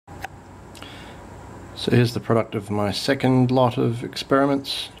So here's the product of my second lot of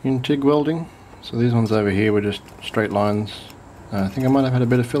experiments in TIG welding. So these ones over here were just straight lines. I think I might have had a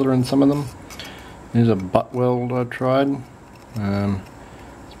bit of filler in some of them. Here's a butt weld I tried.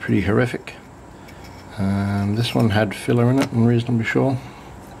 It's pretty horrific. This one had filler in it, I'm reasonably sure.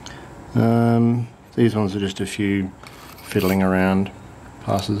 These ones are just a few fiddling around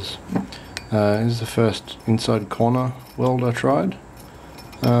passes. Here's the first inside corner weld I tried.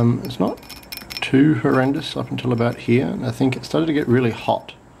 It's not too horrendous up until about here, and I think it started to get really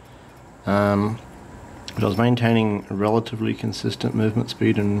hot. But I was maintaining a relatively consistent movement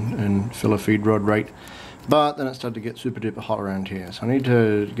speed and filler feed rod rate, but then it started to get super duper hot around here, so I need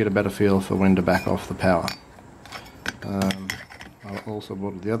to get a better feel for when to back off the power. I also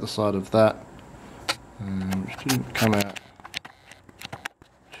bought the other side of that, which didn't come out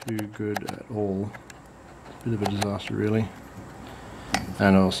too good at all. It's a bit of a disaster really.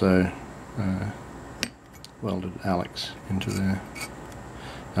 And also welded Alex into there.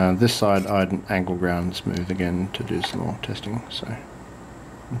 This side I'd angle ground smooth again to do some more testing, so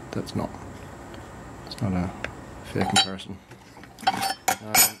it's not a fair comparison.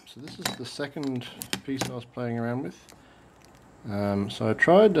 So this is the second piece I was playing around with. So I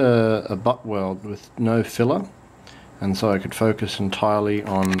tried a butt weld with no filler, and so I could focus entirely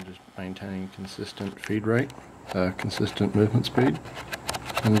on just maintaining consistent feed rate, consistent movement speed.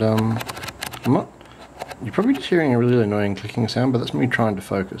 And you're probably just hearing a really annoying clicking sound, but that's me trying to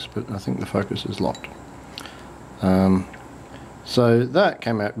focus, but I think the focus is locked. So that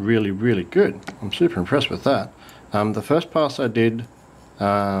came out really, really good. I'm super impressed with that. The first pass I did,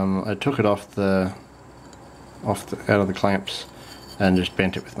 I took it out of the clamps and just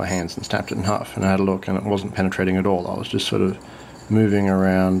bent it with my hands and snapped it in half, and I had a look and it wasn't penetrating at all. I was just sort of moving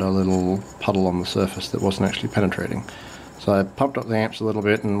around a little puddle on the surface that wasn't actually penetrating. So I pumped up the amps a little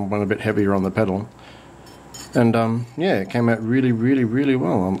bit and went a bit heavier on the pedal, and yeah, it came out really, really, really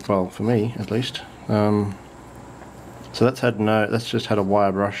well. Well, for me at least. So that's just had a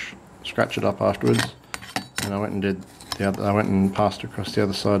wire brush, scratch it up afterwards, and I went and did the other. I went and passed across the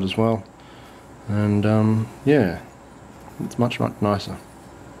other side as well, and yeah, it's much nicer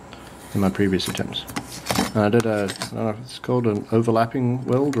than my previous attempts. And I did I don't know if it's called an overlapping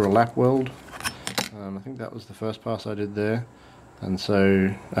weld or a lap weld. I think that was the first pass I did there, and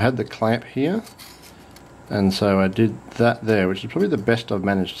so I had the clamp here, and so I did that there, which is probably the best I've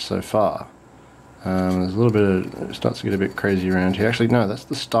managed so far. There's a little bit of, it starts to get a bit crazy around here. Actually no, that's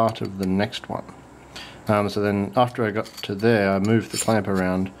the start of the next one. So then after I got to there, I moved the clamp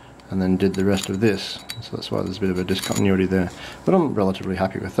around and then did the rest of this, so that's why there's a bit of a discontinuity there, but I'm relatively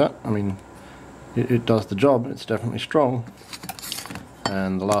happy with that. I mean, it does the job, it's definitely strong.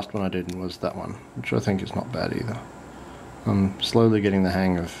 And the last one I did was that one, which I think is not bad either. I'm slowly getting the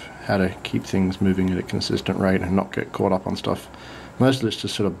hang of how to keep things moving at a consistent rate and not get caught up on stuff. Mostly it's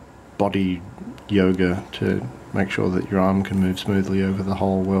just sort of body yoga to make sure that your arm can move smoothly over the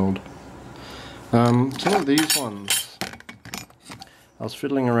whole weld. Some of these ones, I was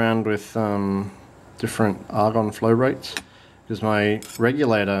fiddling around with different argon flow rates, because my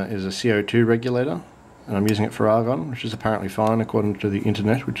regulator is a CO2 regulator, and I'm using it for argon, which is apparently fine according to the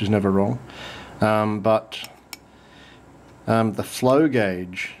internet, which is never wrong. But the flow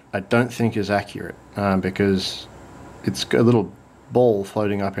gauge I don't think is accurate, because it's a little ball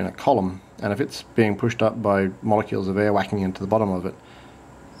floating up in a column, and if it's being pushed up by molecules of air whacking into the bottom of it,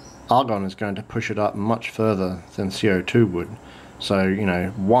 argon is going to push it up much further than CO2 would. So, you know,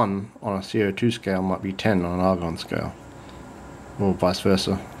 1 on a CO2 scale might be 10 on an argon scale, or vice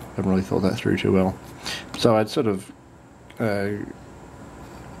versa. I haven't really thought that through too well. So I'd sort of,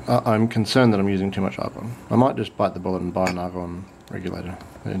 I'm concerned that I'm using too much argon. I might just bite the bullet and buy an argon regulator.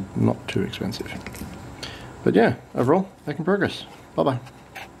 They're not too expensive. But yeah, overall, making progress. Bye bye.